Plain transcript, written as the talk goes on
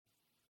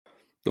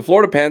The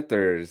Florida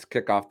Panthers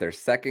kick off their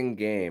second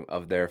game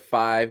of their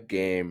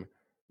five-game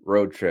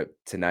road trip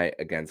tonight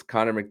against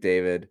Connor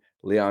McDavid,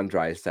 Leon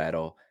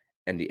Draisaitl,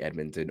 and the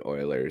Edmonton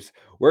Oilers.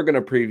 We're going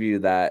to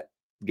preview that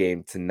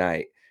game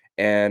tonight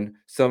and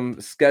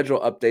some schedule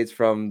updates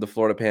from the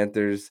Florida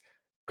Panthers,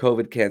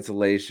 COVID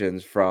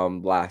cancellations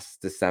from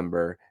last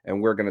December,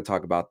 and we're going to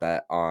talk about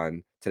that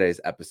on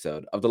today's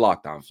episode of the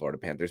Locked On Florida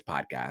Panthers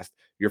podcast,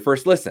 your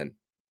first listen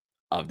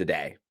of the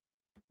day.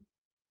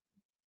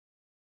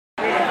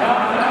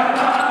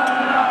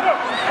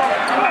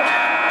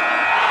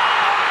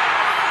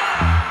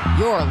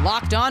 Your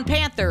Locked On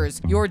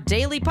Panthers, your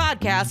daily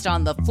podcast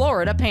on the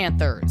Florida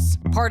Panthers.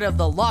 Part of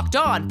the Locked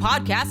On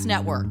Podcast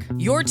Network.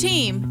 Your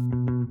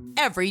team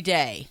every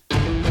day.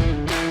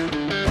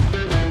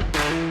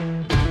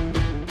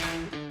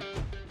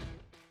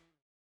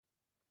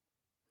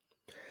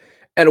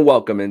 And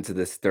welcome into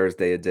this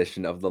Thursday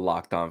edition of the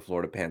Locked On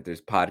Florida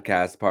Panthers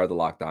podcast, part of the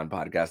Locked On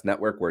Podcast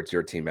Network, where it's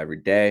your team every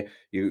day.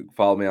 You can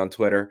follow me on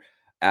Twitter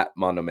at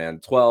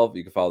Mondoman12.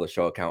 You can follow the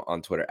show account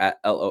on Twitter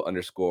at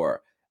LO_FLA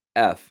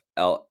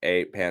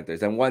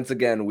Panthers. And once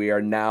again, we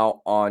are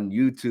now on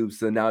YouTube.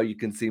 So now you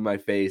can see my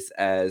face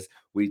as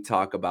we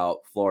talk about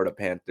Florida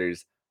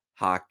Panthers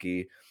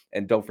hockey.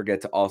 And don't forget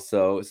to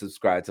also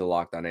subscribe to the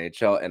Locked On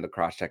NHL and the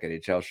Crosscheck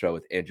NHL show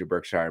with Andrew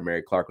Berkshire and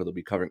Mary Clark, where they'll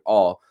be covering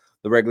all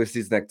the regular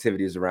season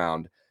activities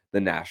around the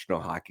National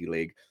Hockey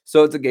League.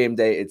 So it's a game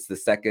day. It's the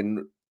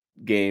second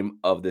game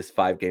of this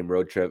five-game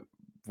road trip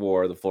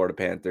for the Florida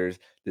Panthers,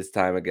 this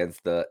time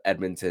against the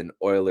Edmonton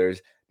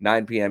Oilers,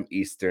 9 p.m.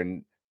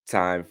 Eastern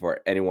time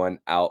for anyone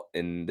out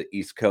in the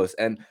East Coast.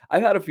 And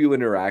I've had a few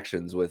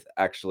interactions with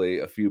actually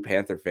a few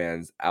Panther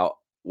fans out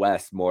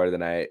west more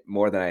than I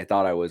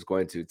thought I was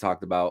going to.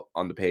 Talked about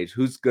on the page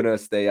who's gonna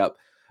stay up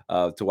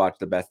to watch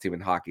the best team in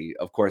hockey.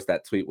 Of course,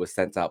 that tweet was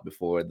sent out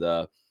before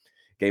the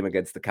game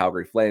against the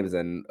Calgary Flames,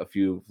 and a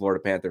few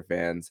Florida Panther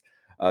fans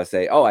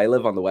say, "Oh, I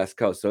live on the West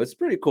Coast," so it's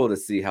pretty cool to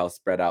see how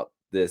spread out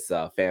this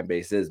fan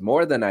base is.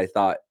 More than I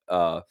thought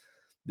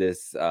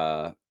this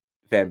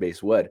fan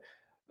base would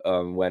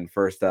when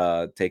first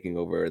taking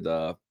over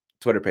the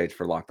Twitter page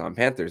for Locked On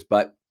Panthers.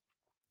 But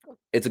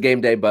it's a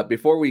game day. But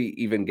before we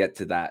even get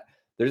to that,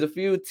 there's a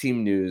few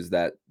team news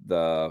that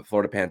the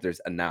Florida Panthers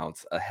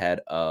announced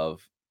ahead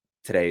of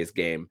today's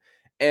game.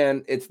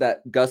 And it's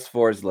that Gus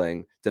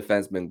Forsling,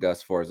 defenseman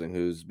Gus Forsling,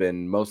 who's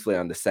been mostly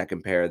on the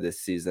second pair this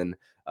season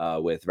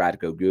with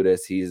Radko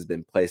Gudas, he's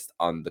been placed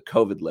on the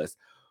COVID list.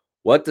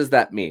 What does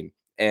that mean?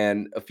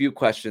 And a few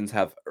questions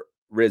have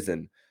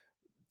risen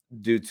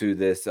due to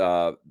this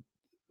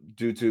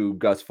due to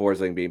Gus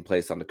Forsling being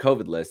placed on the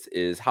COVID list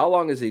is how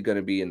long is he going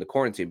to be in the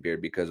quarantine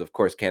period? Because of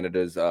course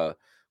Canada's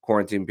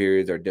quarantine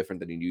periods are different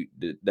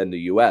than the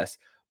U.S.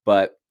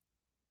 But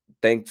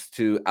thanks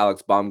to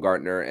Alex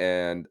Baumgartner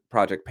and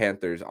Project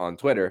Panthers on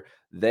Twitter,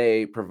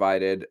 they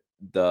provided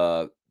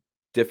the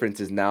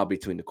differences now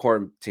between the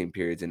quarantine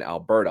periods in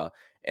Alberta.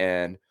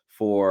 And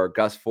for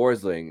Gus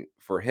Forsling,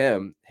 for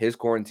him, his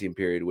quarantine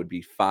period would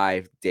be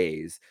 5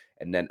 days.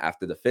 And then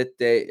after the fifth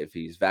day, if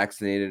he's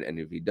vaccinated and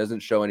if he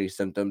doesn't show any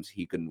symptoms,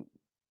 he can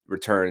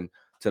return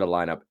to the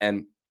lineup.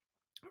 And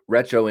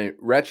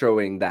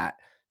retroing that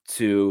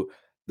to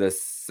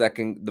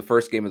the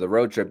first game of the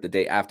road trip, the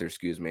day after,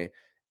 excuse me,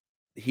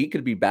 he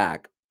could be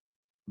back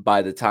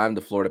by the time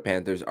the Florida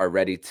Panthers are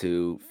ready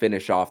to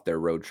finish off their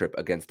road trip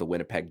against the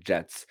Winnipeg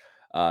Jets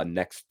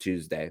next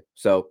Tuesday.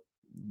 So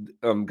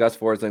Gus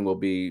Forsling will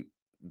be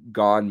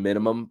gone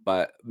minimum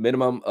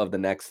of the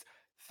next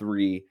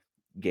 3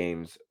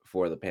 games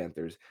for the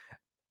Panthers.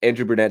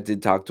 Andrew Burnett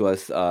did talk to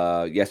us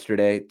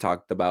yesterday,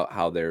 talked about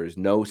how there's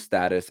no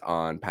status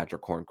on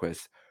Patrick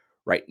Hornquist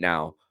right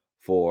now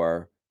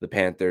for the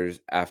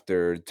Panthers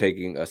after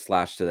taking a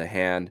slash to the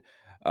hand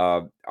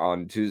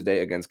on Tuesday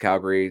against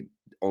Calgary.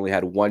 Only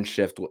had one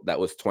shift that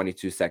was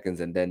 22 seconds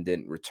and then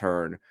didn't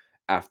return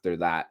after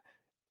that.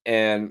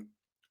 And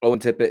Owen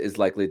Tippett is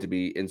likely to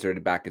be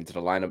inserted back into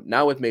the lineup.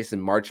 Now with Mason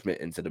Marchment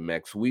into the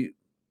mix,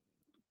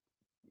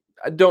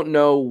 I don't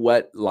know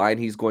what line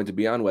he's going to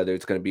be on, whether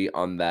it's going to be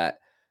on that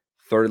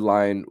third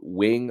line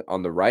wing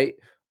on the right,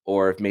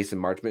 or if Mason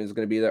Marchment is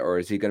going to be there, or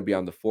is he going to be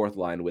on the fourth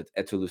line with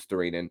Eetu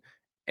Luostarinen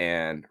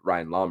and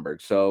Ryan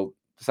Lomberg? So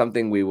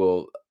something we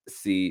will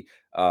see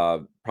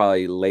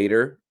probably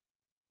later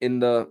in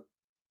the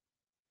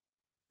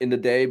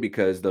day,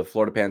 because the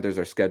Florida Panthers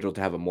are scheduled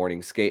to have a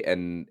morning skate,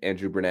 and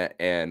Andrew Burnett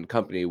and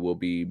company will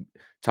be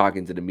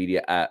talking to the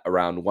media at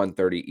around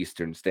 1:30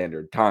 Eastern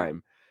Standard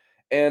Time.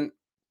 And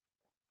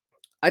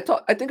I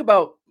think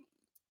about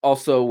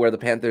also where the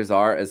Panthers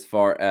are as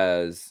far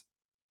as,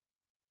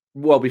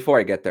 well, before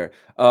I get there,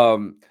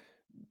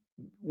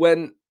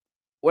 when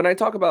when I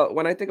think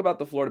about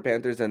the Florida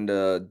Panthers and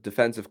the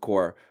defensive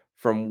core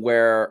from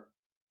where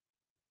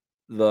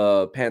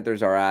the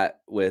Panthers are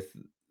at with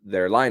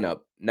their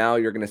lineup, now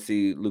you're going to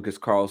see Lucas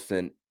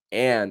Carlson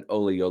and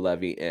Ole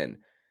Jolevi in.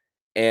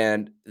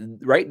 And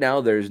right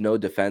now, there's no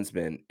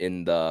defenseman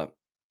in the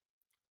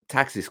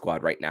taxi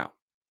squad right now.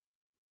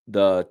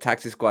 the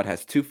taxi squad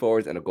has 2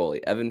 forwards and a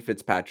goalie. Evan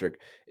Fitzpatrick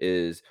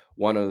is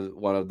one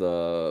of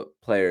the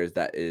players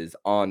that is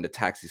on the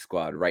taxi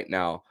squad right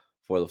now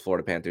for the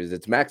Florida Panthers.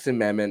 It's Maxim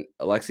Mammon,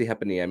 Alexei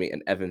Heponiemi,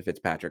 and Evan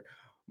Fitzpatrick.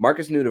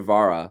 Marcus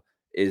Nudavara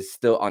is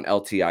still on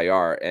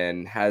LTIR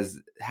and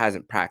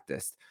hasn't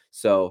practiced.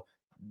 So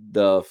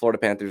the Florida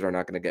Panthers are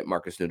not going to get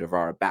Marcus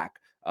Nudavara back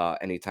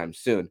anytime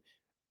soon.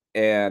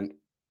 And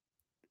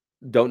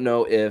don't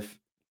know if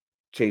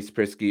Chase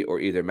Prisky or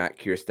either Matt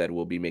Kierstead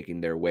will be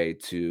making their way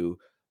to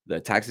the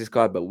taxi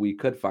squad, but we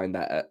could find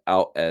that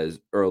out as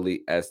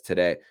early as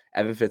today.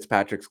 Evan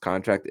Fitzpatrick's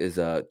contract is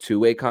a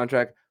two-way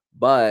contract,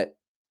 but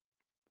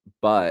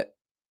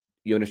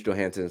Jonas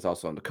Johansson is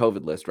also on the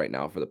COVID list right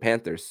now for the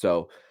Panthers.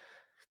 So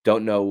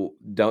don't know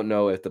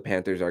if the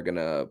Panthers are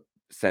gonna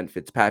send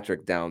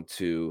Fitzpatrick down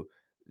to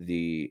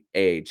the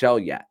AHL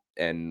yet.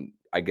 And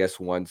I guess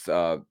once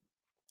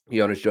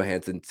Jonas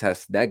Johansson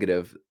tests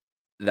negative,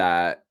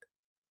 that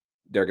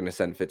they're going to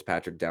send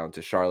Fitzpatrick down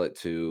to Charlotte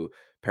to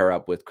pair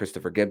up with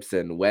Christopher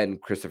Gibson when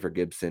Christopher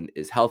Gibson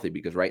is healthy,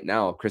 because right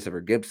now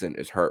Christopher Gibson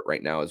is hurt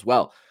right now as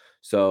well.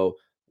 So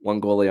one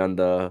goalie on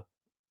the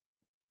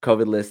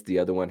COVID list, the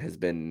other one has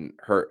been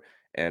hurt.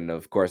 And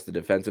of course, the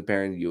defensive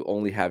pairing, you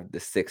only have the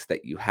six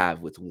that you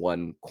have with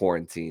one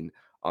quarantine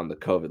on the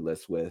COVID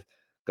list with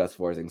Gus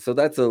Forsing. So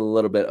that's a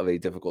little bit of a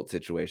difficult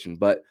situation.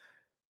 But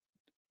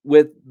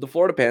with the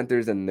Florida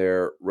Panthers and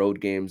their road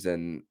games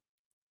and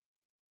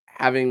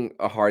having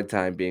a hard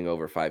time being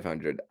over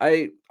 500.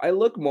 I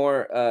look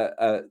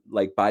more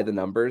like by the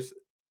numbers,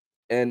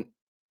 and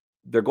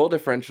their goal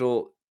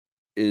differential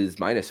is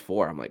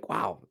 -4. I'm like,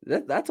 wow,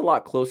 that's a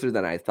lot closer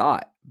than I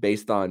thought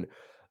based on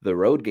the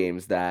road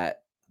games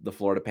that the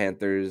Florida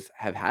Panthers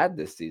have had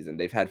this season.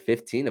 They've had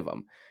 15 of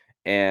them,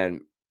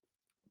 and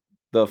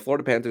the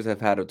Florida Panthers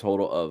have had a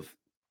total of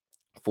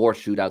 4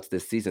 shootouts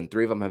this season.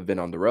 3 of them have been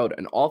on the road,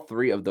 and all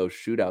 3 of those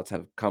shootouts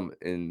have come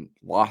in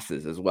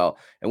losses as well.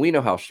 And we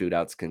know how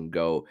shootouts can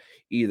go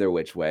either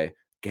which way.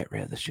 Get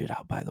rid of the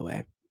shootout, by the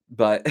way.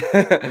 But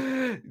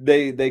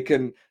they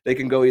can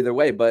go either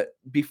way. But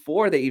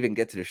before they even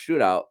get to the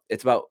shootout,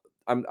 it's about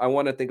I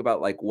want to think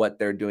about like what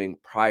they're doing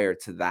prior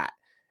to that.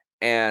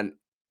 And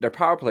their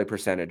power play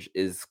percentage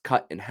is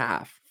cut in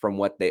half from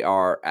what they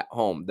are at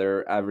home.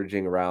 They're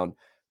averaging around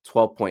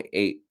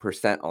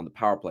 12.8% on the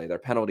power play. Their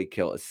penalty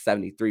kill is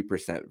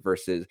 73%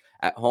 versus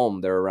at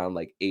home they're around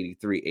like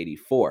 83,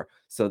 84.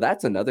 So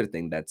that's another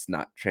thing that's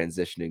not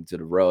transitioning to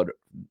the road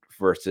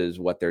versus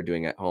what they're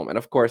doing at home. And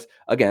of course,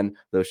 again,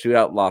 those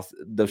shootout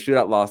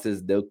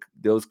losses,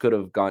 those could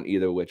have gone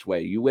either which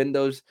way. You win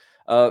those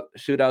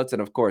shootouts,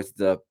 and of course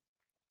the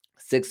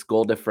 6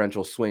 goal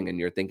differential swing, and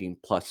you're thinking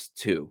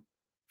 +2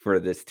 for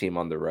this team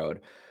on the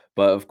road.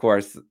 But of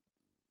course,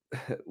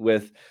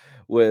 with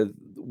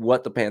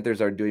what the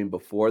Panthers are doing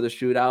before the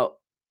shootout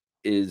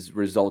is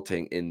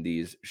resulting in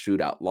these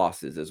shootout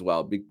losses as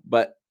well.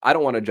 But I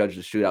don't want to judge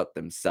the shootout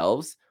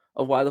themselves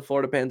of why the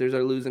Florida Panthers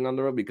are losing on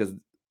the road, because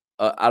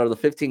out of the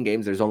 15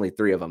 games, there's only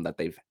 3 of them that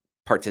they've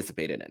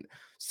participated in.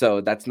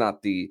 So that's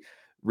not the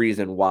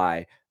reason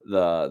why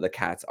the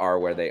Cats are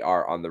where they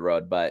are on the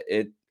road. But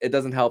it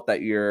doesn't help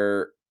that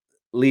you're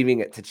leaving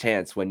it to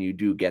chance when you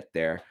do get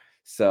there.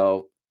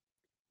 So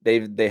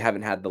they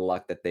haven't had the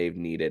luck that they've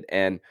needed.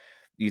 And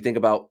you think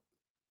about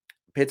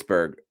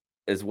Pittsburgh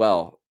as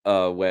well,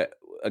 where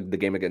the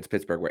game against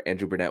Pittsburgh, where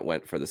Andrew Burnett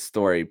went for the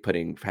story,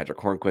 putting Patrick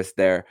Hornquist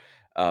there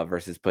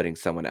versus putting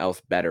someone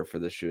else better for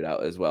the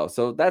shootout as well.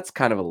 So that's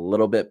kind of a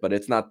little bit, but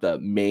it's not the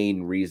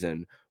main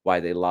reason why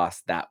they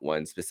lost that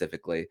one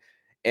specifically.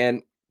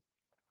 And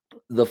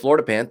the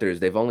Florida Panthers,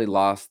 they've only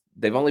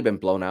been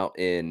blown out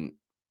in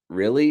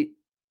really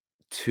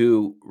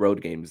 2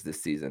 road games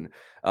this season.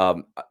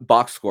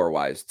 Box score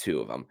wise, 2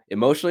 of them.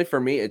 Emotionally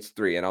for me, it's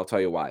 3, and I'll tell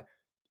you why.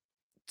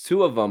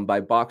 2 of them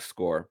by box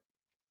score,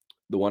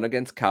 the one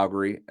against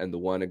Calgary and the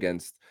one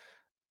against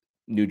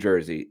New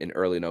Jersey in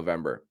early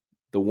November.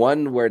 The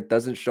one where it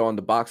doesn't show on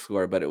the box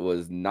score, but it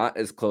was not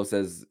as close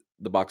as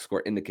the box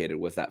score indicated,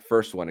 was that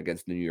first one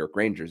against the New York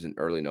Rangers in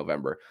early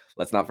November.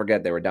 Let's not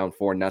forget they were down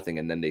 4-0,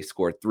 and then they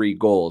scored 3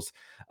 goals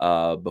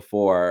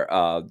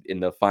before in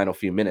the final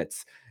few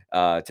minutes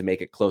to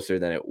make it closer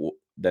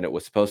than it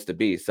was supposed to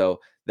be.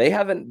 So they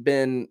haven't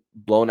been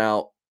blown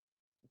out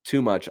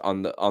too much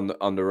on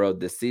the road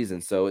this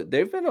season. So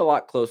they've been a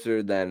lot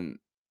closer than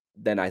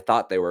I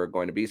thought they were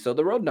going to be. So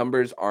the road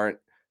numbers aren't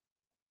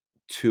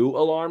too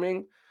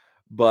alarming,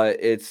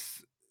 but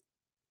it's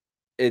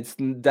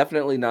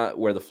definitely not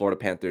where the Florida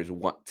Panthers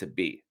want to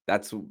be.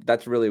 That's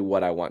really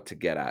what I want to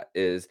get at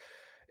is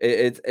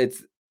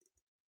it's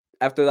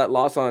after that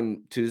loss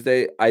on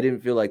Tuesday, I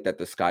didn't feel like that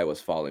the sky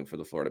was falling for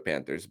the Florida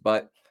Panthers.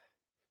 But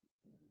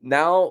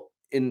now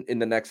in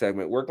the next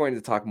segment, we're going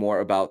to talk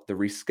more about the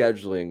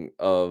rescheduling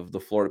of the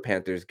Florida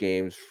Panthers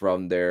games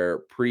from their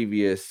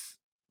previous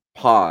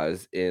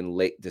pause in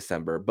late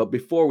December. But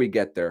before we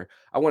get there,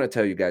 I want to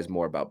tell you guys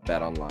more about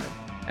Bet Online.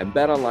 And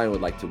Bet Online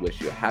would like to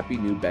wish you a happy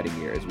new betting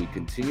year as we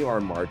continue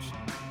our march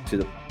to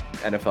the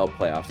NFL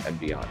playoffs and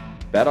beyond.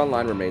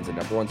 BetOnline remains the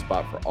number one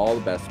spot for all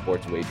the best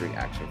sports wagering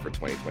action for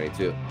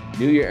 2022.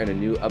 New year and a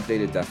new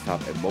updated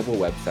desktop and mobile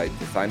website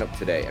to sign up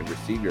today and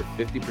receive your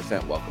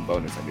 50% welcome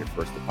bonus on your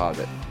first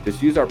deposit.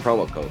 Just use our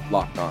promo code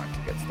LOCKEDON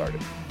to get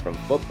started. From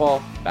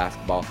football,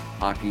 basketball,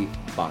 hockey,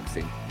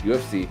 boxing,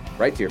 UFC,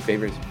 right to your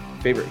favorite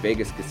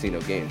Vegas casino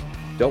games.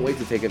 Don't wait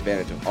to take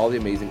advantage of all the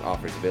amazing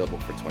offers available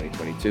for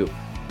 2022.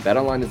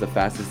 BetOnline is the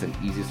fastest and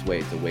easiest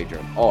way to wager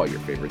on all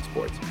your favorite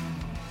sports.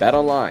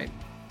 BetOnline,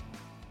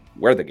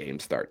 where the game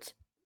starts.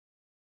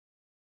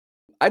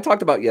 I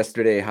talked about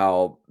yesterday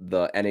how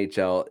the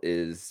NHL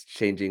is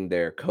changing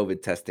their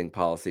COVID testing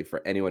policy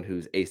for anyone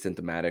who's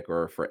asymptomatic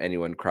or for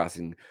anyone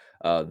crossing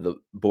the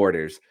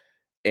borders.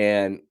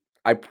 And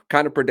I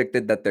kind of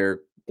predicted that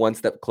they're one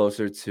step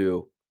closer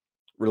to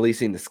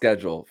releasing the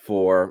schedule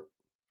for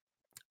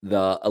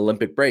the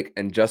Olympic break.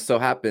 And just so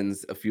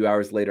happens a few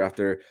hours later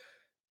after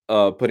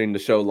putting the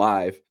show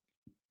live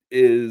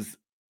is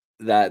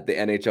that the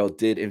NHL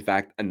did in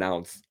fact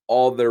announce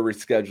all their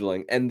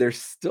rescheduling, and they're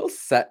still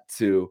set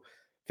to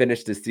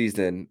finish the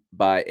season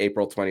by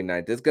April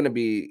 29th. There's going to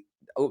be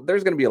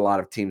a lot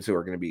of teams who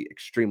are going to be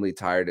extremely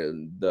tired,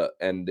 and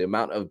the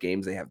amount of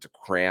games they have to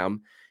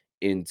cram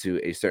into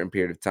a certain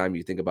period of time.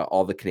 You think about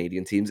all the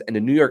Canadian teams and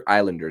the New York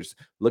Islanders.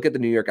 Look at the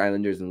New York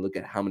Islanders and look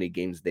at how many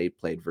games they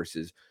played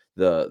versus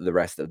the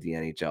rest of the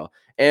NHL.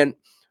 And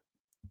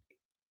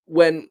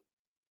when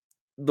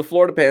the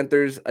Florida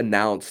Panthers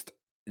announced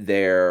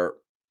their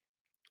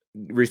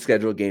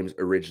rescheduled games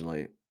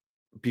originally,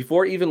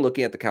 before even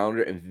looking at the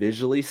calendar and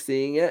visually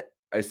seeing it,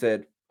 I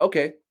said,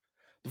 okay,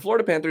 the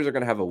Florida Panthers are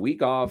going to have a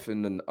week off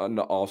and then on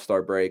the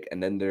All-Star break,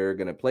 and then they're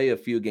going to play a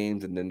few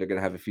games, and then they're going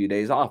to have a few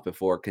days off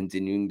before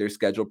continuing their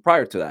schedule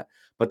prior to that.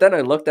 But then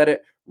I looked at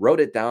it, wrote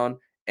it down,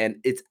 and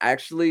it's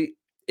actually,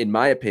 in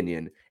my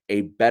opinion,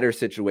 a better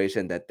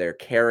situation that they're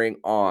carrying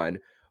on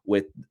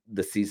with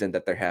the season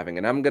that they're having.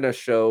 And I'm going to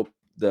show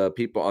the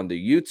people on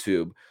the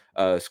YouTube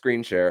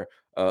screen share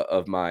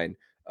of mine.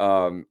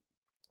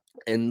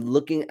 And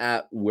looking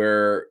at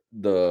where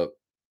the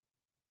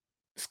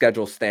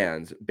schedule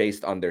stands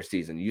based on their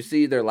season. You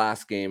see their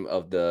last game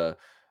of the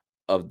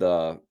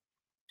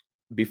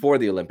before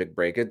the Olympic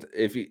break.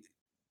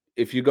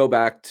 If you go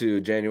back to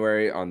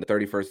January on the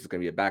 31st, it's going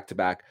to be a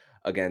back-to-back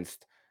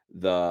against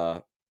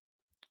the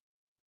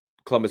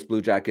Columbus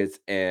Blue Jackets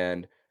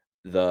and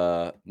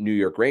the New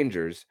York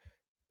Rangers.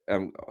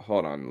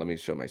 Hold on, let me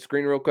show my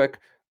screen real quick.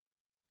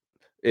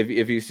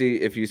 If you see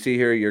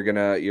here, you're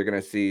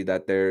gonna see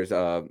that there's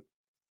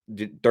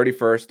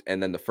 31st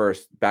and then the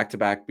first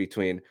back-to-back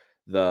between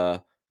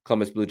the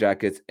Columbus Blue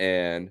Jackets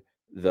and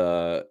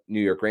the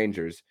New York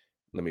Rangers.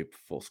 Let me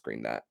full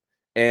screen that.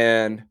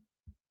 And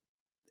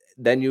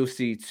then you'll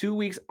see 2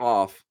 weeks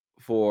off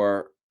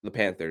for the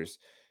Panthers,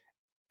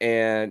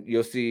 and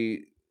you'll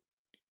see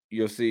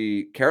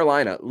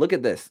Carolina. Look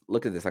at this.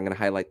 Look at this. I'm going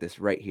to highlight this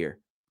right here.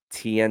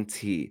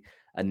 TNT,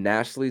 a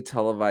nationally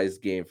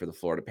televised game for the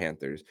Florida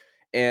Panthers.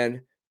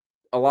 And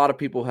a lot of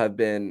people have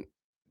been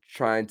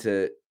trying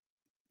to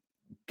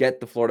get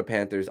the Florida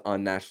Panthers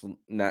on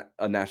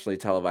a nationally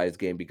televised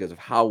game because of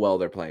how well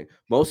they're playing.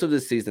 Most of the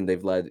season,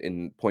 they've led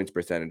in points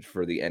percentage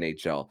for the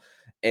NHL,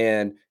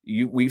 and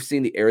we've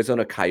seen the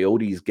Arizona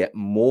Coyotes get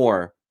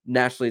more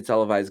nationally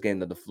televised game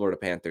than the Florida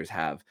Panthers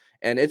have,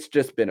 and it's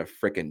just been a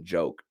freaking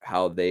joke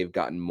how they've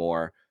gotten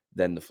more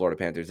than the Florida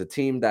Panthers, a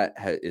team that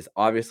is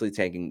obviously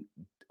tanking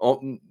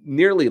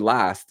nearly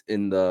last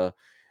in the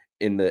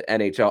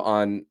NHL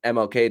on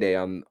MLK Day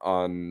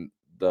on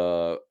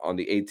the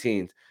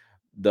 18th.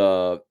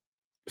 The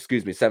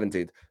excuse me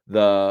 17th,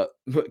 the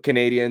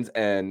Canadians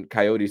and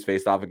Coyotes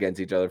faced off against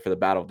each other for the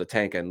battle of the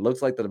tank, and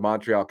looks like the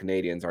Montreal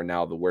Canadiens are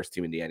now the worst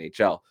team in the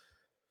NHL.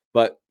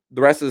 But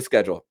the rest of the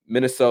schedule: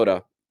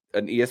 Minnesota,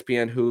 an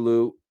ESPN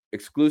Hulu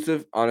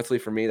exclusive. Honestly,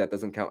 for me, that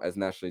doesn't count as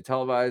nationally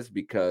televised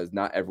because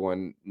not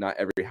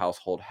every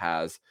household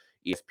has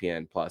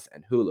ESPN Plus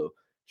and Hulu.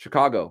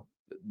 Chicago,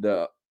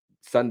 the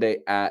Sunday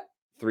at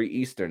 3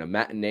 Eastern, a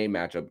matinee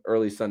matchup,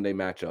 early Sunday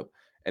matchup.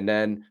 And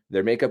then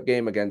their makeup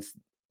game against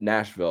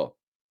Nashville,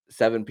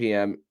 7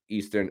 p.m.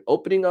 Eastern,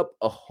 opening up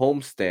a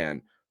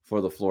homestand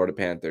for the Florida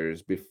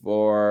Panthers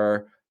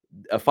before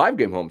a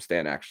 5-game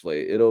homestand.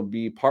 Actually, it'll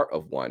be part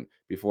of one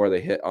before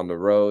they hit on the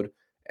road.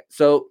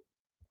 So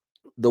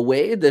the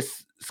way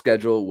this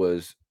schedule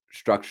was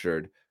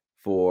structured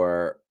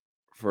for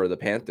the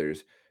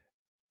Panthers,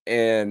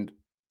 and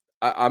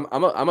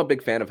I'm a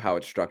big fan of how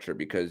it's structured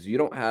because you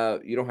don't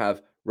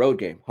have road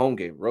game, home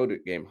game, road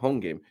game, home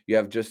game. You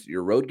have just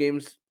your road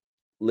games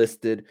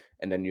listed,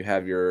 and then you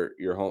have your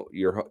home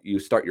you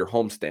start your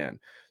homestand.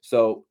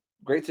 So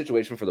great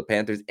situation for the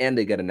Panthers, and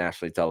they get a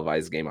nationally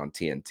televised game on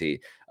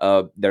TNT.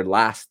 Their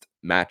last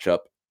matchup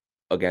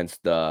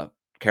against the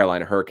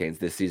Carolina Hurricanes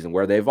this season,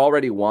 where they've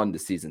already won the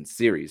season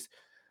series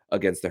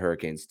against the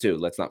Hurricanes too.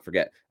 Let's not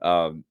forget.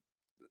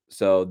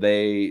 So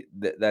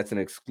that's an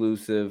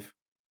exclusive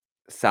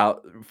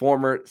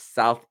former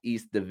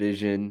Southeast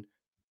Division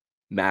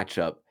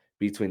matchup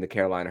between the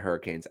Carolina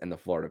Hurricanes and the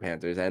Florida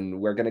Panthers, and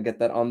we're gonna get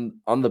that on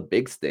the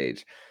big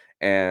stage.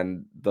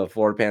 and the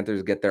Florida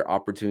Panthers get their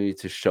opportunity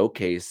to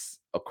showcase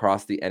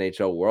across the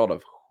NHL world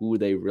of who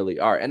they really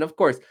are. And of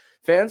course,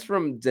 fans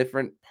from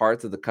different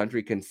parts of the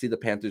country can see the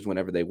Panthers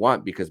whenever they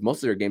want because most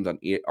of their games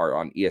are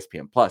on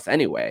ESPN Plus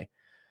anyway.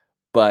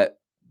 But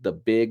the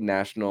big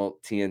national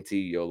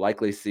TNT, you'll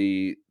likely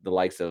see the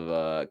likes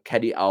of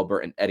Keddy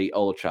Albert and Eddie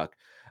Olchuk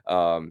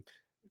um,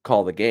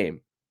 call the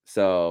game.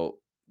 So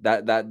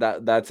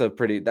that's a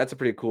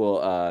pretty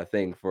cool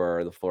thing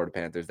for the Florida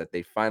Panthers that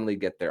they finally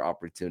get their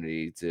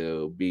opportunity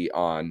to be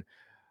on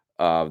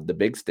the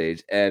big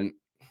stage. And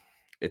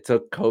it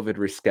took COVID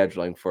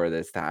rescheduling for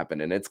this to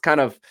happen, and it's kind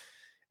of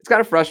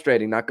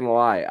frustrating. Not gonna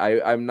lie,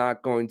 I'm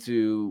not going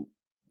to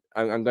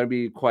I'm gonna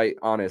be quite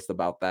honest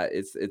about that.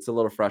 It's a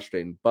little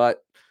frustrating,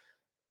 but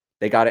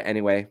they got it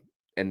anyway.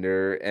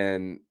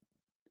 And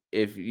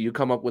if you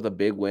come up with a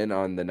big win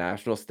on the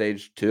national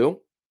stage too,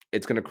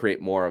 it's gonna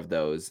create more of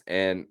those.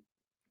 And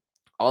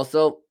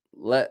also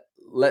let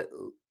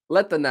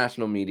let the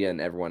national media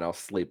and everyone else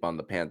sleep on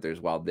the Panthers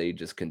while they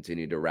just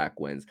continue to rack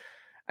wins.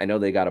 I know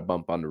they got a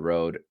bump on the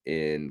road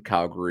in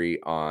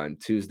Calgary on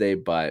Tuesday,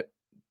 but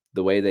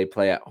the way they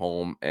play at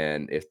home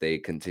and if they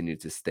continue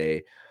to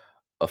stay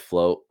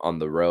afloat on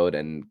the road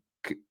and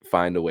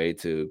find a way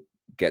to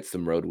get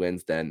some road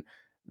wins, then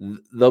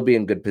they'll be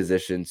in good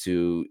position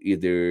to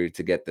either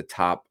to get the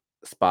top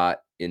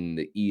spot in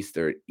the East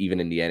or even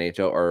in the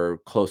NHL or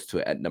close to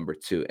it at number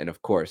 2. And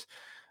of course,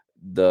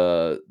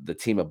 the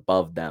team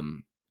above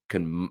them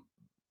can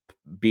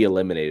be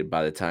eliminated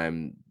by the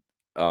time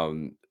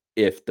um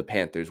if the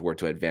Panthers were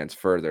to advance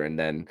further, and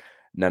then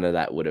none of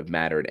that would have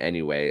mattered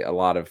anyway.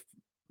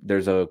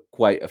 There's a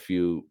quite a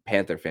few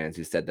Panther fans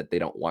who said that they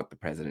don't want the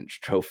President's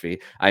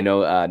Trophy. I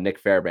know Nick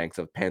Fairbanks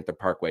of Panther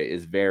Parkway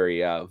is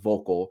very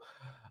vocal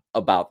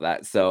about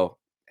that. So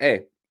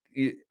hey,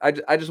 I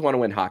just want to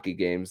win hockey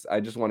games. I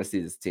just want to see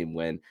this team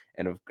win,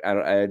 and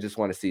I just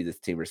want to see this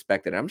team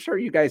respected. I'm sure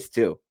you guys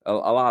too. A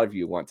lot of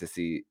you want to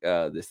see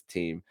this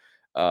team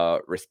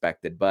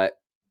respected, but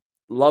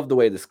love the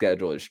way the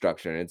schedule is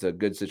structured. And it's a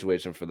good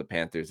situation for the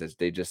Panthers as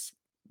they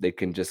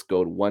can just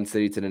go to one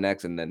city to the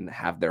next and then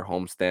have their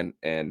homestand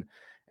and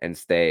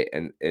stay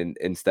and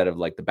instead of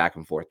like the back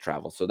and forth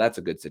travel. So that's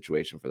a good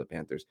situation for the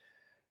Panthers.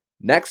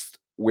 Next,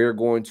 we're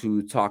going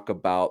to talk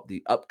about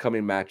the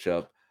upcoming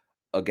matchup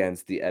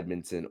against the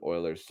Edmonton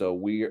Oilers. So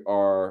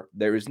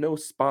there is no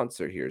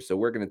sponsor here. So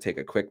we're going to take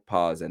a quick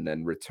pause and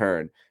then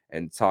return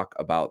and talk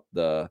about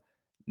the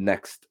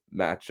next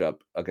matchup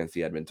against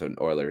the Edmonton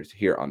Oilers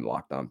here on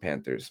Locked On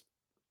Panthers.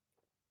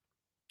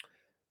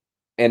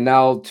 And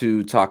now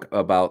to talk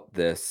about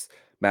this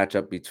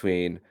matchup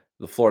between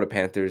the Florida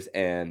Panthers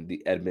and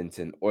the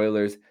Edmonton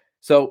Oilers.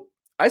 So,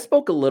 I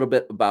spoke a little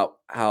bit about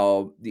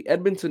how the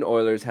Edmonton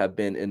Oilers have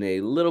been in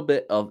a little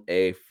bit of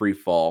a free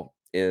fall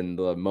in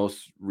the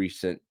most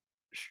recent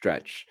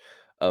stretch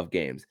of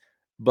games.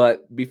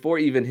 But before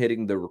even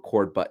hitting the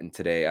record button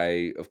today,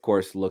 I of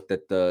course looked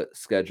at the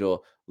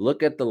schedule,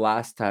 look at the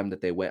last time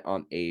that they went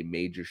on a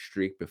major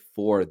streak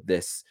before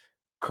this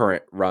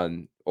current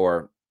run,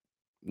 or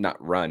not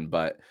run,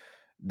 but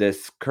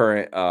this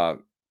current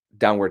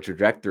downward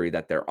trajectory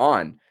that they're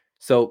on.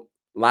 So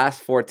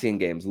last 14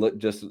 games,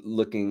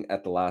 looking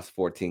at the last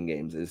 14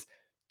 games is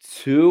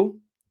 2-10-2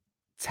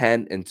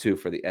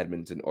 for the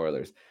Edmonton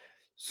Oilers.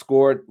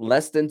 Scored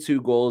less than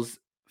 2 goals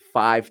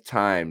 5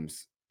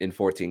 times in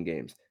 14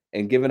 games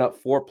and given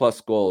up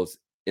 4+ goals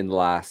in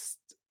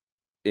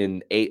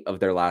 8 of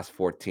their last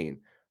 14.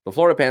 The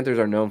Florida Panthers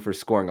are known for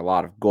scoring a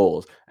lot of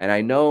goals. And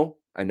I know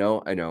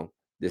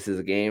this is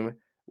a game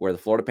where the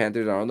Florida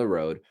Panthers are on the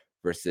road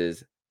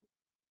versus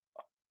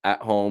at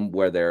home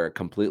where they're a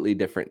completely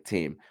different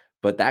team.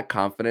 But that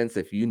confidence,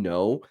 if you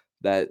know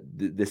that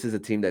this is a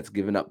team that's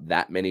given up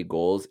that many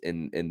goals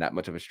in that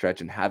much of a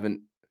stretch and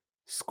haven't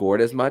scored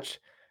as much,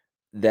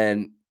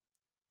 then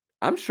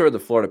I'm sure the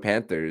Florida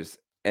Panthers,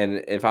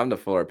 and if I'm the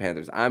Florida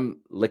Panthers,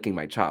 I'm licking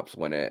my chops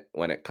when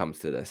it comes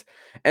to this.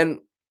 And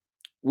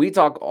we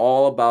talk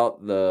all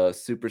about the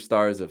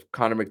superstars of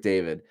Connor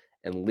McDavid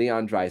and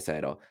Leon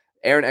Draisaitl.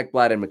 Aaron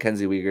Ekblad and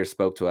Mackenzie Weegar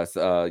spoke to us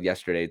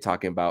yesterday,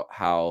 talking about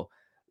how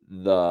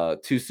the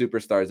two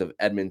superstars of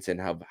Edmonton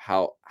have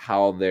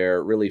how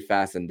they're really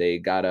fast and they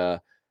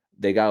gotta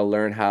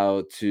learn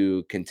how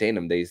to contain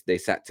them. They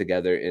sat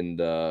together in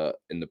the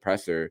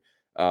presser,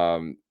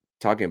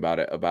 talking about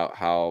it, about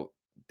how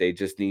they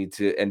just need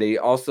to, and they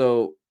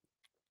also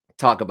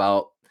talk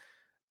about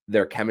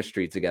their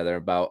chemistry together,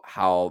 about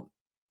how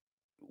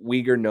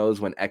Uyghur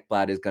knows when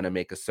Ekblad is going to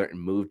make a certain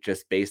move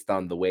just based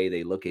on the way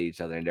they look at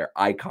each other and their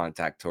eye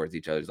contact towards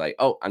each other. It's like,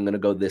 oh, I'm going to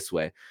go this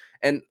way,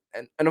 and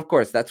of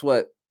course that's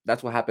what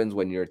happens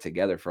when you're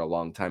together for a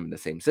long time in the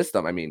same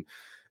system. I mean,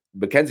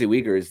 Mackenzie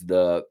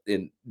Weegar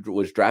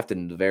was drafted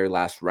in the very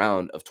last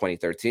round of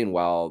 2013,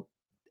 while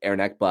Aaron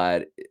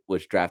Ekblad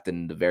was drafted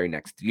in the very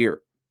next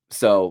year.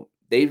 So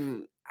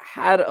they've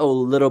had a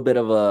little bit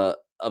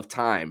of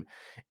time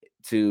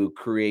to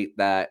create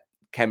that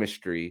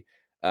chemistry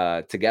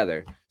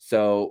together.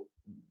 So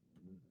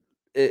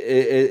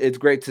it's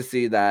great to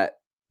see that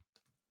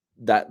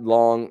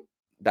long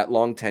that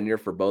long tenure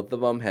for both of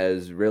them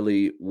has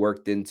really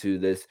worked into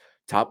this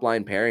top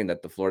line pairing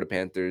that the Florida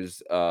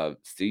Panthers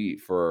see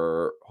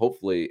for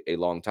hopefully a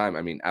long time.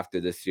 I mean, after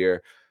this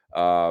year,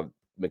 uh,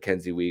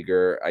 Mackenzie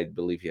Weegar, I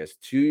believe he has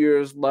 2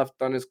 years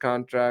left on his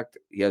contract.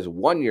 He has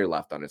 1 year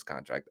left on his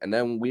contract. And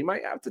then we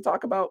might have to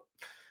talk about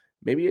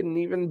maybe an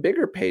even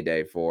bigger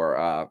payday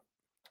for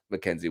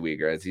Mackenzie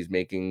Weegar, as he's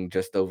making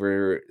just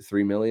over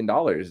 $3 million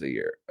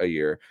a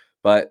year.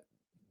 But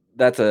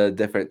that's a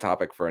different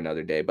topic for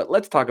another day. But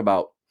let's talk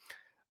about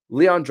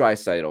Leon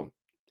Draisaitl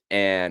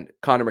and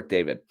Connor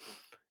McDavid.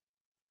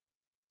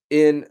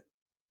 In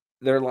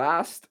their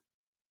last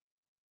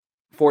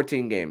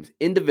 14 games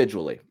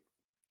individually,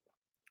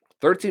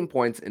 13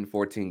 points in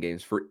 14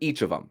 games for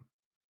each of them.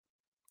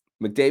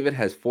 McDavid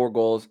has 4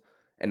 goals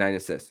and 9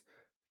 assists.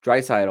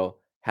 Draisaitl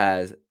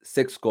has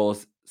 6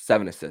 goals,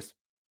 7 assists.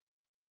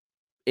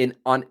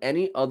 On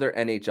any other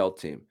NHL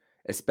team,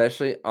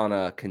 especially on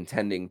a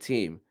contending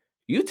team,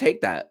 you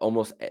take that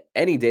almost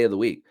any day of the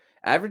week.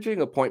 Averaging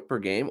a point per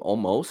game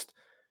almost,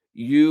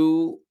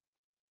 you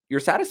you're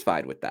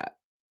satisfied with that.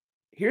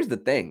 Here's the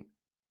thing.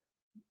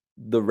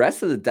 The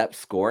rest of the depth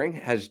scoring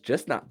has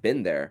just not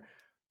been there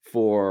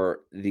for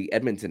the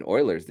Edmonton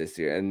Oilers this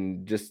year,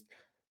 and just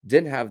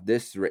didn't have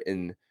this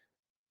written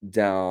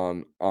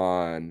down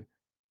on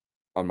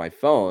my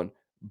phone,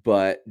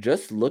 but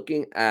just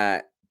looking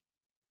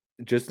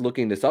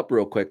this up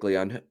real quickly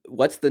on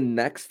what's the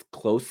next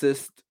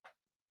closest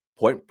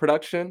point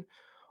production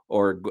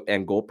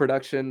and goal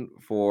production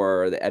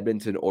for the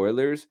Edmonton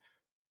Oilers,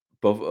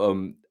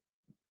 both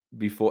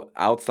before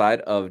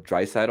outside of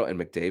Draisaitl and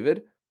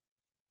McDavid.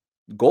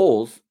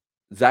 Goals,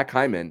 Zach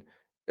Hyman,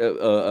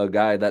 a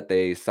guy that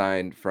they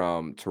signed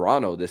from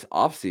Toronto this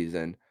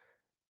offseason,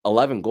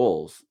 11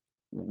 goals,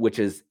 which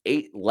is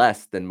 8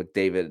 less than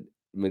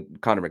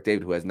Connor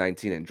McDavid, who has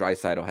 19, and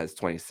Draisaitl has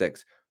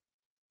 26.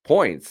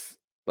 Points,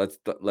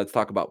 let's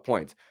talk about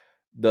points.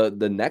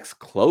 The next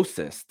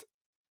closest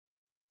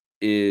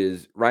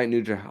is Ryan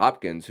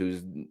Nugent-Hopkins,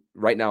 who's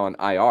right now on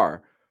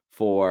IR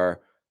for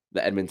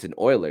the Edmonton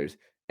Oilers,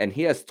 and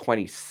he has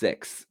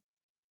 26,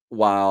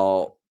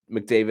 while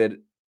McDavid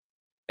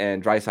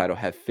and Draisaitl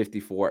have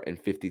 54 and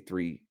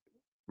 53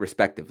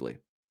 respectively.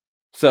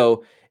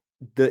 So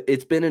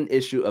it's been an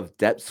issue of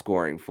depth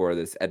scoring for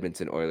this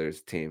Edmonton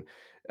Oilers team.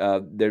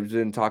 There's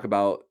been talk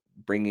about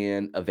bringing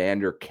in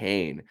Evander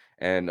Kane,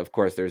 and of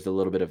course, there's a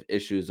little bit of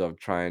issues of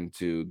trying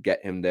to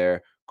get him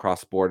there,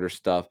 cross border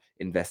stuff,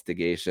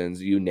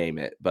 investigations, you name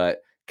it.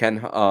 But Ken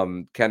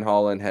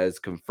Holland has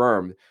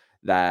confirmed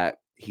that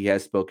he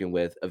has spoken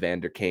with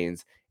Evander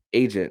Kane's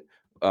agent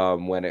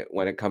when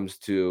it comes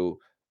to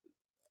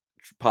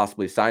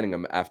possibly signing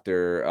him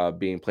after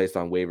being placed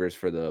on waivers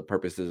for the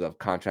purposes of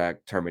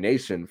contract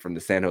termination from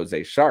the San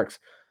Jose Sharks.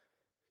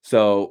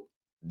 So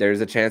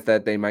there's a chance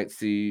that they might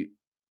see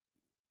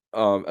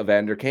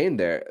Evander Kane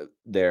in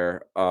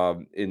their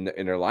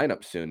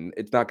lineup soon.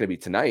 It's not going to be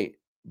tonight,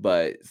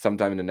 but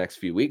sometime in the next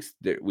few weeks,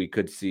 we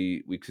could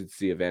see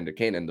Evander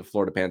Kane, and the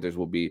Florida Panthers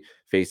will be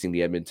facing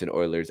the Edmonton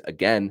Oilers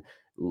again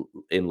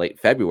in late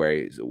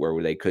February,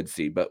 where they could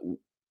see. But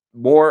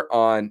more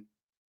on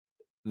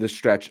the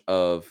stretch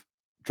of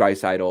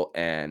Draisaitl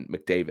and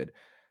McDavid.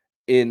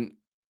 In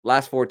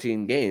last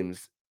 14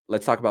 games,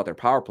 let's talk about their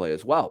power play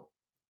as well.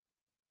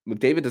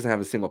 McDavid doesn't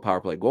have a single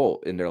power play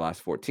goal in their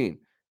last 14.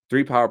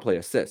 3 power play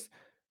assists.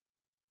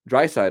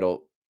 Draisaitl,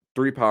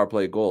 3 power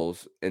play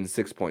goals and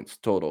 6 points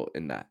total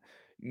in that.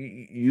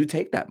 You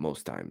take that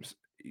most times.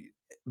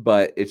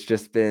 But it's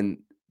just been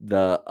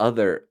the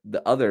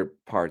other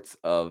parts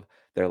of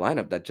their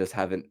lineup that just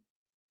haven't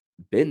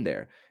been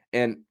there.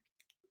 And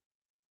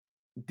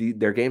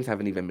their games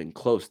haven't even been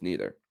close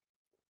neither.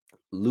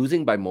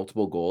 Losing by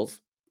multiple goals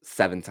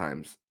 7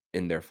 times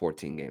in their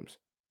 14 games.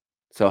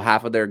 So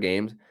half of their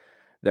games,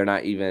 they're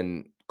not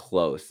even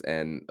close.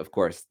 And of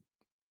course,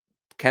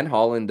 Ken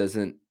Holland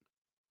doesn't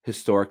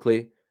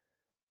historically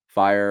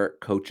fire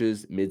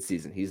coaches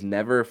midseason. He's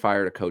never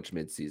fired a coach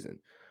midseason.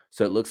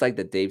 So it looks like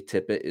that Dave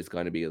Tippett is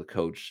going to be the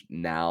coach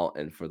now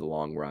and for the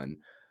long run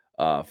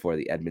for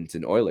the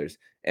Edmonton Oilers.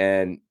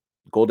 And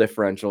goal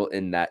differential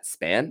in that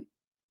span,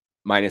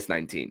 minus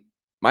 19.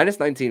 Minus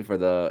 19 for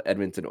the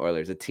Edmonton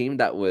Oilers, a team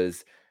that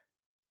was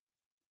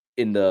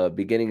in the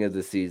beginning of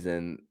the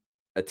season,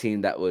 a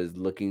team that was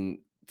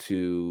looking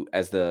to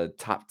as the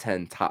top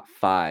 10, top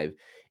 5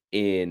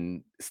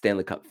 in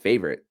Stanley Cup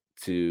favorite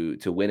to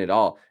win it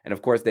all. And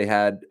of course, they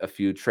had a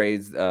few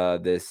trades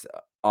this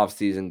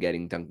offseason,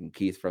 getting Duncan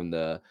Keith from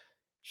the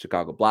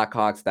Chicago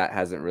Blackhawks. That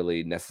hasn't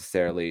really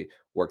necessarily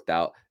worked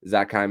out.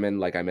 Zach Hyman,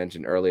 like I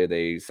mentioned earlier,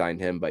 they signed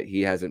him, but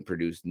he hasn't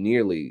produced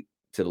nearly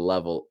to the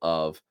level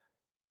of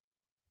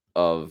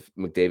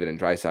McDavid and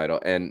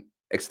Draisaitl. And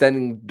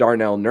extending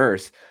Darnell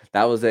Nurse,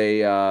 that was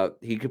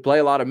he could play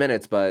a lot of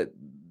minutes, but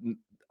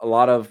a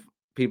lot of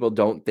people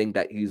don't think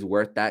that he's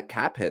worth that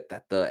cap hit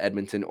that the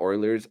Edmonton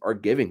Oilers are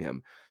giving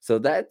him. So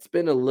that's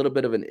been a little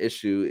bit of an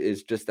issue,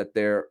 is just that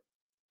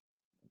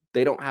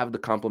they don't have the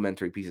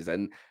complementary pieces,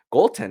 and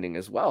goaltending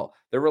as well.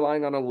 They're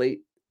relying on a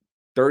late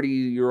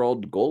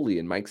 30-year-old goalie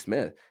in Mike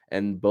Smith,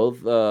 and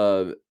both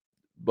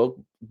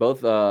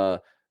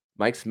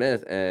Mike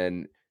Smith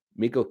and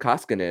Mikko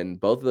Koskinen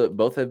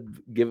both have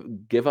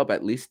give up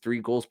at least 3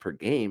 goals per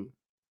game.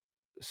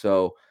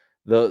 So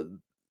the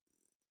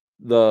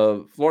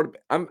Florida,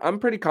 I'm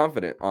pretty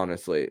confident,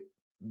 honestly,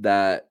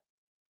 that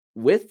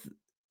with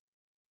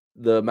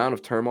the amount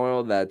of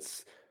turmoil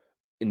that's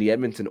in the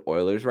Edmonton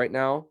Oilers right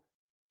now,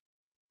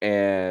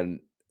 and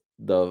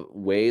the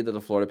way that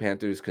the Florida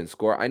Panthers can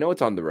score, I know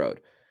it's on the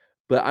road,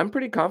 but I'm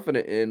pretty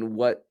confident in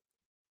what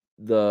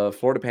the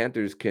Florida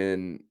Panthers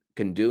can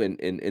do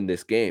in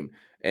this game,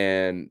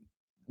 and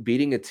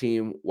beating a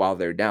team while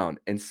they're down.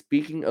 And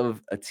speaking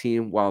of a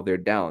team while they're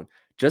down,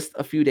 just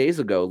a few days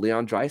ago,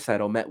 Leon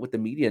Draisaitl met with the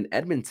media in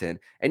Edmonton,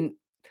 and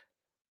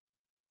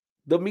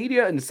the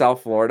media in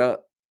South Florida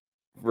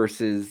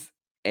versus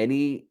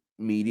any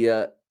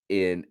media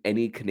in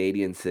any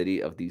Canadian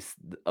city of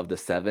the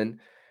 7,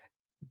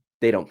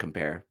 they don't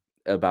compare.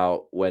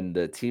 About when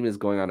the team is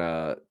going on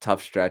a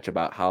tough stretch,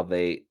 about how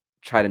they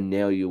try to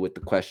nail you with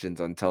the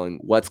questions on telling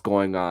what's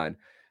going on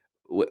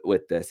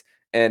with this.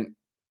 And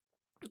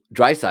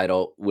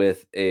Draisaitl,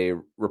 with a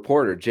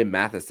reporter, Jim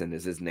Matheson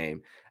is his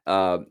name.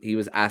 He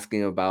was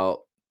asking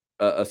about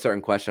a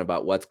certain question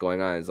about what's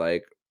going on. Is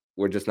like,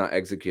 we're just not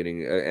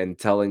executing, and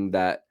telling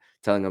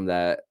him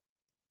that,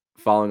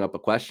 following up a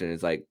question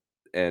is like,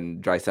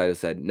 and Draisaitl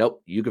said,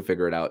 "Nope, you can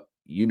figure it out.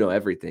 You know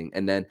everything."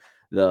 And then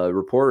the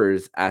reporter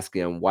is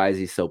asking him, "Why is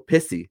he so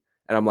pissy?"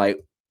 And I'm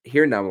like,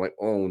 here now, I'm like,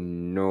 "Oh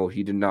no,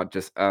 he did not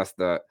just ask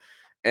that."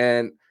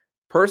 And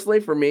personally,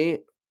 for me,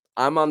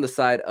 I'm on the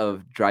side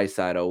of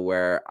Draisaitl,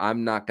 where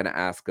I'm not going to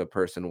ask a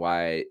person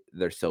why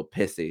they're so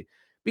pissy.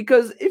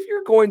 Because if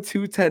you're going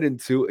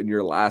 2-10-2 in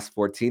your last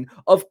 14,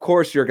 of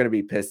course you're going to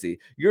be pissy.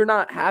 You're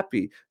not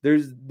happy.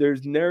 There's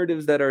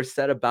narratives that are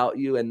said about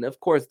you, and of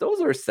course those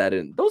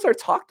are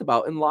talked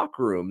about in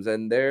locker rooms,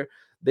 and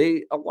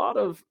they a lot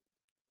of,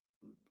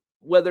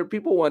 whether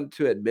people want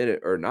to admit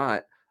it or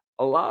not,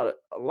 a lot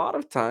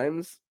of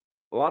times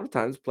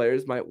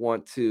players might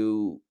want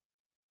to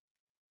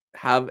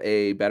have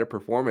a better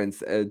performance,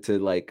 to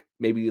like,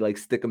 maybe like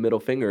stick a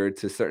middle finger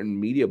to certain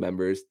media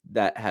members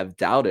that have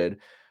doubted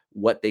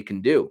what they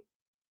can do.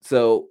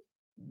 So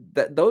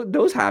that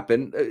those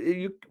happen.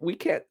 You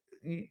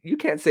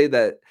can't say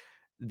that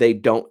they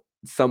don't.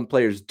 Some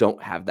players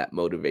don't have that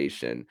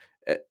motivation,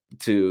 uh,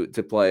 to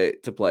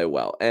play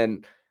well.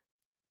 And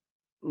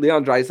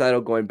Leon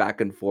Draisaitl going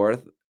back and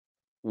forth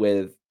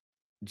with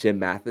Jim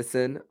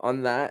Matheson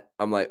on that,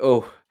 I'm like,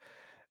 oh,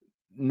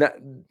 not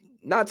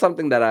not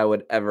something that I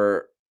would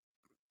ever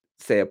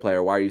say a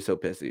player, "Why are you so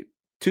pissy?"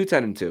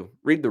 2-10-2.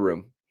 Read the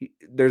room.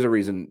 There's a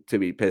reason to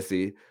be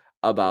pissy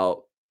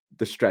about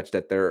the stretch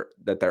that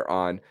they're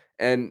on.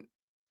 And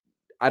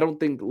I don't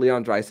think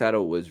Leon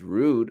Draisaitl was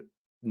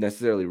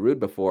necessarily rude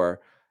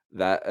before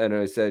that. And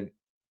I said,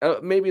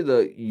 maybe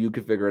you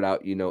could figure it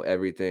out, you know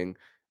everything.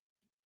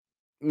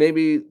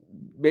 Maybe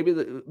maybe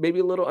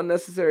a little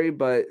unnecessary,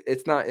 but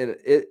it's not in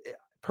it.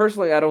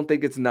 Personally, I don't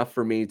think it's enough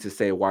for me to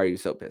say, "Why are you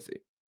so pissy?"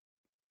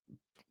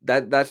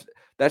 That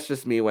that's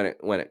just me when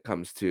it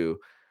comes to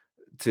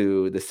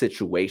the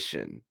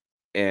situation.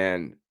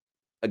 And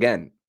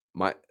again,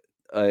 my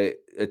a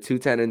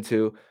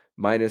 2-10-2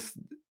 minus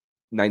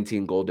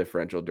 19 goal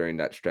differential during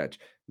that stretch.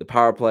 The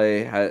power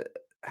play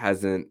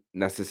hasn't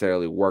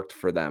necessarily worked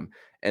for them,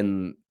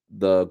 and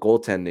the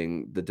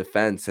goaltending, the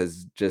defense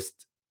has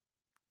just,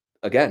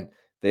 again,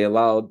 they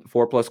allowed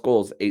 4 plus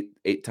goals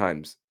 8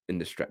 times in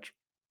this stretch.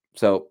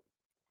 So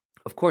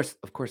of course,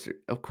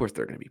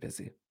 they're gonna be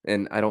busy,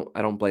 and I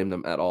don't blame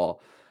them at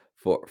all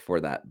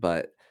for that.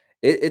 But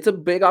it's a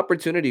big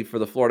opportunity for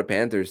the Florida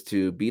Panthers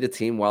to beat a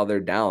team while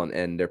they're down,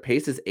 and their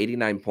pace is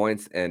 89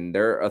 points, and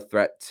they're a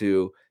threat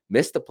to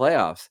miss the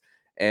playoffs.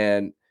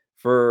 And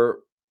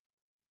for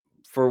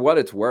what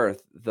it's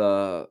worth,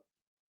 the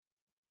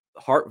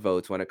heart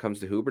votes when it comes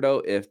to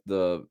Huberdeau, if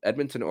the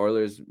Edmonton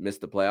Oilers miss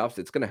the playoffs,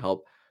 it's gonna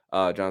help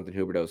Jonathan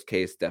Huberdeau's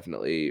case,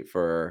 definitely,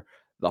 for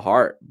the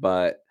Hart.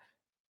 But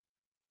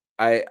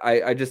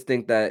I just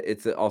think that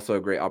it's also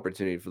a great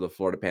opportunity for the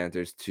Florida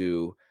Panthers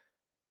to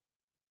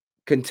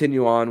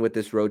continue on with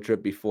this road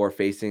trip before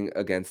facing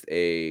against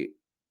a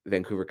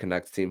Vancouver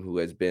Canucks team who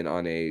has been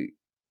on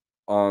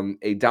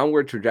a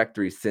downward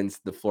trajectory since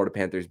the Florida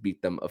Panthers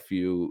beat them a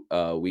few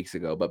weeks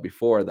ago. But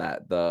before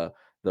that, the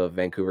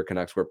Vancouver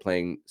Canucks were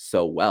playing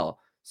so well.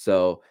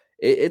 So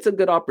it's a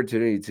good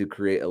opportunity to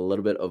create a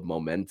little bit of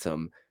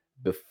momentum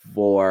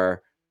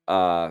before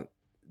uh,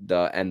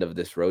 the end of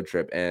this road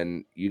trip,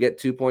 and you get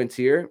 2 points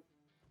here.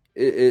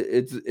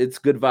 It's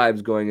good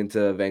vibes going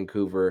into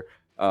Vancouver.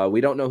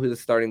 We don't know who the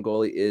starting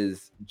goalie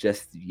is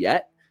just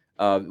yet.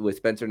 With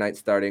Spencer Knight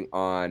starting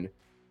on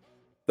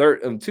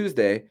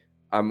Tuesday,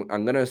 I'm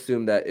gonna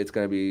assume that it's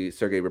gonna be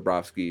Sergei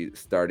Bobrovsky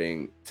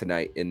starting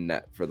tonight in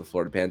net for the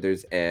Florida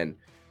Panthers. And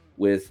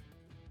with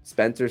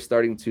Spencer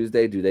starting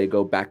Tuesday, do they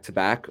go back to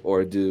back,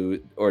 or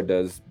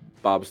does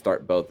Bob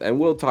start both? And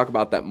we'll talk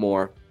about that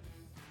more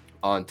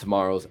on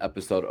tomorrow's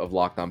episode of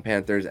Locked On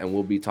Panthers, and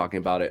we'll be talking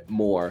about it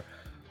more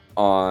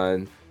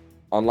online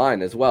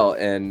as well.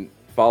 And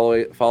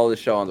follow the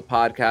show on the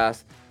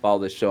podcast, follow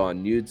the show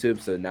on YouTube.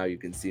 So now you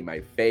can see my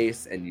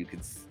face and you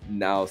can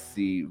now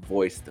see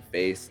voice to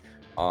face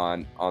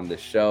on the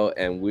show.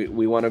 And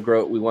we want to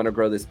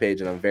grow this page,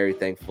 and I'm very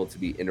thankful to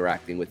be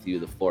interacting with you,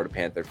 the Florida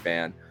Panther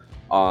fan,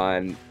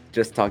 on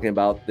just talking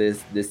about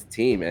this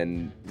team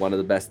and one of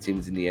the best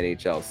teams in the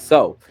NHL.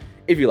 So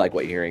if you like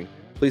what you're hearing,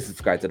 please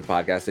subscribe to the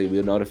podcast so you'll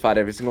be notified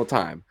every single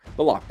time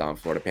the Locked On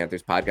Florida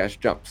Panthers podcast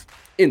jumps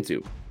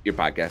into your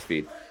podcast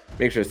feed.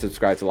 Make sure to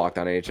subscribe to Locked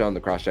On NHL and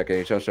the Crosscheck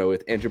NHL show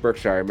with Andrew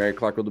Berkshire and Mary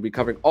Clark will be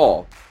covering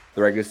all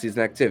the regular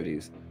season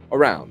activities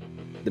around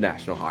the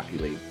National Hockey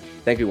League.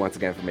 Thank you once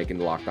again for making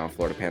the Locked On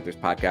Florida Panthers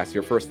podcast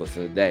your first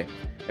listen of the day.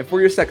 And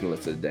for your second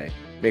listen of the day,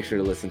 make sure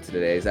to listen to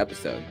today's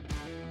episode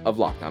of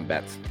Locked On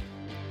Bets,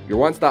 your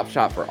one-stop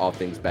shop for all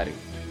things betting.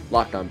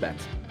 Locked On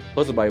Bets,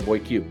 hosted by your boy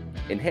Q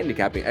and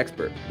handicapping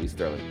expert Lee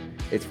Sterling.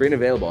 It's free and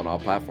available on all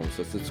platforms,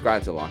 so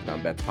subscribe to the Locked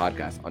On Bets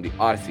podcast on the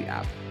Odyssey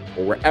app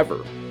or wherever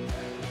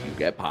you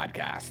get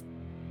podcasts.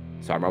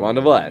 So I'm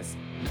Armando Velez,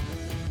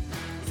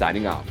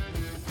 signing off.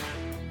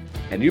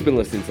 And you've been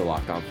listening to the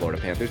Locked On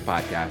Florida Panthers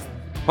podcast,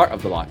 part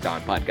of the Locked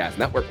On Podcast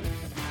Network,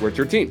 where it's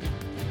your team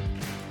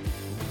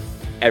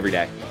every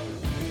day.